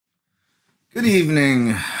Good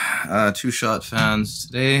evening, two-shot fans.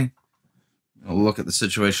 Today, we'll look at the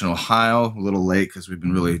situation in Ohio. A little late because we've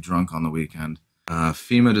been really drunk on the weekend.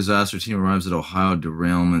 FEMA disaster team arrives at Ohio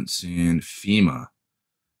derailment scene. FEMA.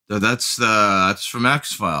 That's from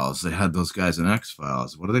X-Files. They had those guys in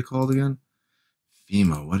X-Files. What are they called again?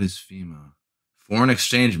 FEMA. What is FEMA? Foreign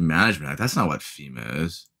Exchange Management Act. That's not what FEMA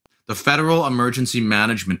is. The Federal Emergency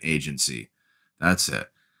Management Agency. That's it.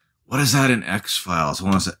 What is that in X-Files?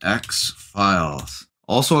 Hold on a sec. X-Files.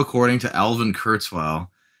 Also, according to Alvin Kurzweil,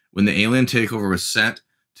 when the alien takeover was set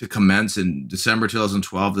to commence in December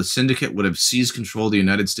 2012, the syndicate would have seized control of the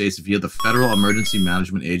United States via the Federal Emergency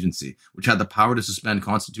Management Agency, which had the power to suspend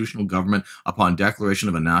constitutional government upon declaration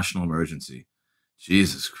of a national emergency.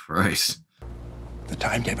 Jesus Christ. The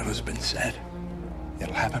timetable has been set.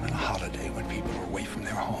 It'll happen on a holiday when people are away from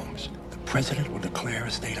their homes. The president will declare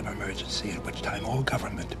a state of emergency, at which time all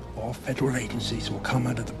government, all federal agencies will come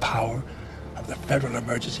under the power of the Federal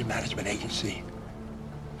Emergency Management Agency,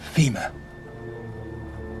 FEMA,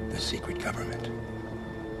 the secret government.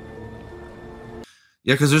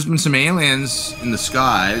 Yeah, because there's been some aliens in the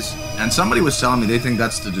skies, and somebody was telling me they think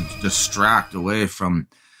that's to distract away from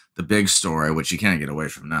the big story, which you can't get away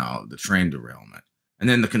from now, the train derailment. And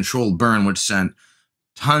then the controlled burn, which sent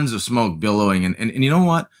tons of smoke billowing. And you know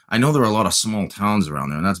what? I know there are a lot of small towns around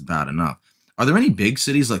there, and that's bad enough. Are there any big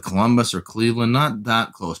cities like Columbus or Cleveland? Not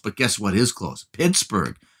that close, but guess what is close?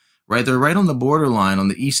 Pittsburgh, right? They're right on the borderline on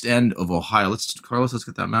the east end of Ohio. Carlos, let's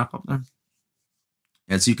get that map up there.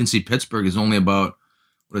 And so you can see Pittsburgh is only about,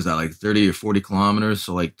 what is that, like 30 or 40 kilometers,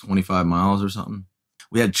 so like 25 miles or something.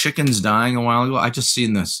 We had chickens dying a while ago. I just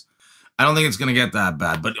seen this. I don't think it's going to get that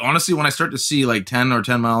bad. But honestly, when I start to see like 10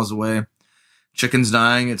 miles away, chickens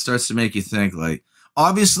dying, it starts to make you think, like,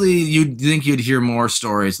 obviously you'd think you'd hear more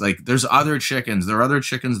stories. Like, there's other chickens, there are other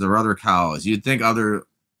chickens, there are other cows. You'd think there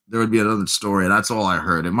would be another story. That's all I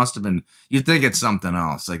heard. It must have been, you'd think it's something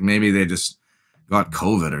else. Like maybe they just got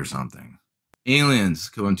COVID or something. Aliens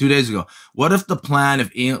coming 2 days ago. What is the plan of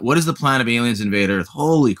aliens invade Earth?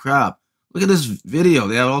 Holy crap. Look at this video.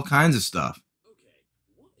 They have all kinds of stuff.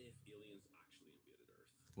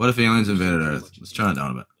 What if aliens invaded Earth? Let's turn it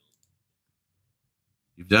down a bit.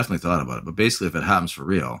 You've definitely thought about it, but basically if it happens for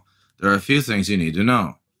real, there are a few things you need to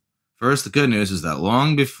know. First, the good news is that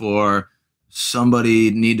long before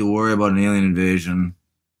somebody need to worry about an alien invasion,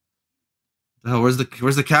 where's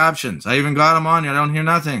the captions? I even got them on you. I don't hear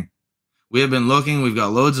nothing. We have been looking. We've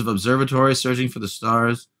got loads of observatories searching for the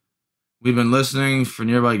stars. We've been listening for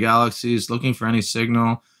nearby galaxies, looking for any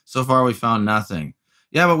signal. So far, we found nothing.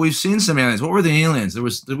 Yeah, but we've seen some aliens. What were the aliens?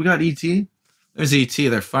 We got ET? There's ET.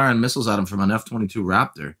 They're firing missiles at him from an F-22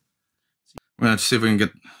 Raptor. We're going to see if we can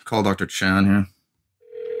call Dr. Chan here.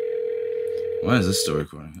 Why is this still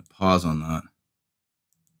recording? Pause on that.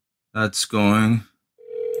 That's going.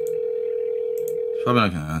 Probably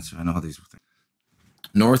not going to answer. I know how these things.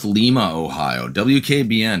 North Lima, Ohio.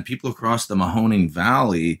 WKBN. People across the Mahoning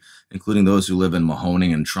Valley, including those who live in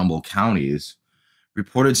Mahoning and Trumbull counties,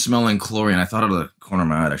 reported smelling chlorine. I thought out of the corner of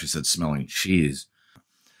my eye it actually said smelling cheese.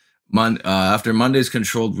 After Monday's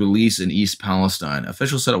controlled release in East Palestine,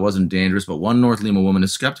 officials said it wasn't dangerous, but one North Lima woman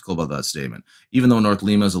is skeptical about that statement. Even though North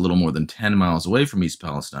Lima is a little more than 10 miles away from East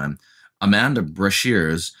Palestine, Amanda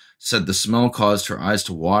Brashears said the smell caused her eyes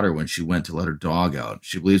to water when she went to let her dog out.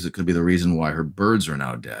 She believes it could be the reason why her birds are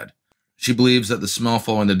now dead. She believes that the smell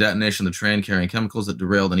following the detonation of the train carrying chemicals that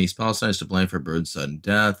derailed in East Palestine is to blame for her bird's sudden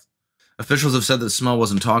death. Officials have said that the smell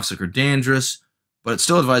wasn't toxic or dangerous, but it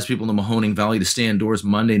still advised people in the Mahoning Valley to stay indoors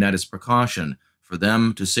Monday night as precaution. For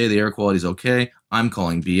them to say the air quality is okay, I'm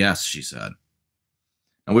calling BS, she said.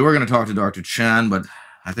 And we were going to talk to Dr. Chan, but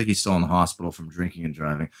I think he's still in the hospital from drinking and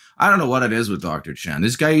driving. I don't know what it is with Dr. Chan.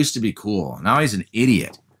 This guy used to be cool. Now he's an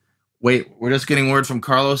idiot. Wait, we're just getting word from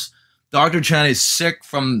Carlos. Dr. Chan is sick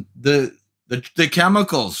from the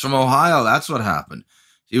chemicals from Ohio. That's what happened.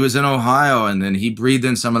 He was in Ohio, and then he breathed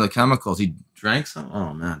in some of the chemicals. He drank some?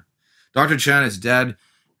 Oh, man. Dr. Chan is dead,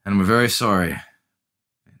 and I'm very sorry.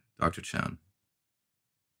 Dr. Chan.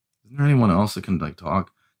 Isn't there anyone else that can, like,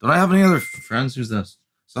 talk? Don't I have any other friends? Who's this?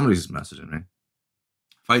 Somebody's just messaging me.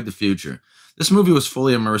 Fight the future. This movie was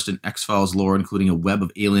fully immersed in X-Files lore, including a web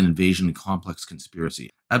of alien invasion and complex conspiracy.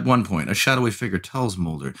 At one point, a shadowy figure tells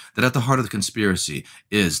Mulder that at the heart of the conspiracy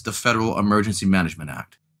is the Federal Emergency Management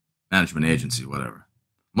Act. Management Agency, whatever.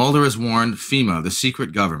 Mulder has warned FEMA, the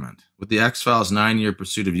secret government, with the X-Files' 9-year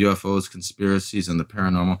pursuit of UFOs, conspiracies, and the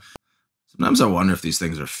paranormal. Sometimes I wonder if these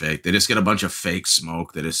things are fake. They just get a bunch of fake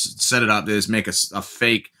smoke. They just set it up. They just make a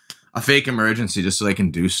fake emergency just so they can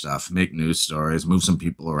do stuff, make news stories, move some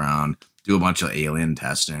people around, do a bunch of alien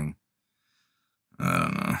testing. I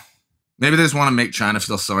don't know. Maybe they just want to make China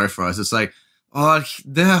feel sorry for us. It's like, oh,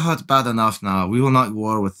 they're hot bad enough now. We will not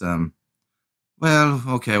war with them. Well,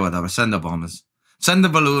 okay, whatever. Send the bombers. Send the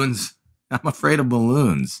balloons. I'm afraid of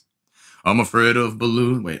balloons. I'm afraid of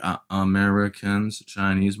balloons. Wait, Americans,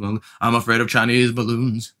 Chinese balloons. I'm afraid of Chinese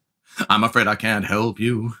balloons. I'm afraid I can't help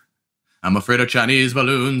you. I'm afraid of Chinese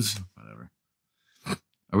balloons. Whatever.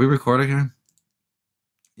 Are we recording here?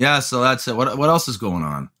 Yeah, so that's it. What else is going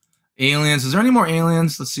on? Aliens. Is there any more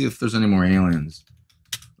aliens? Let's see if there's any more aliens.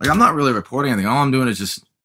 Like, I'm not really reporting anything. All I'm doing is just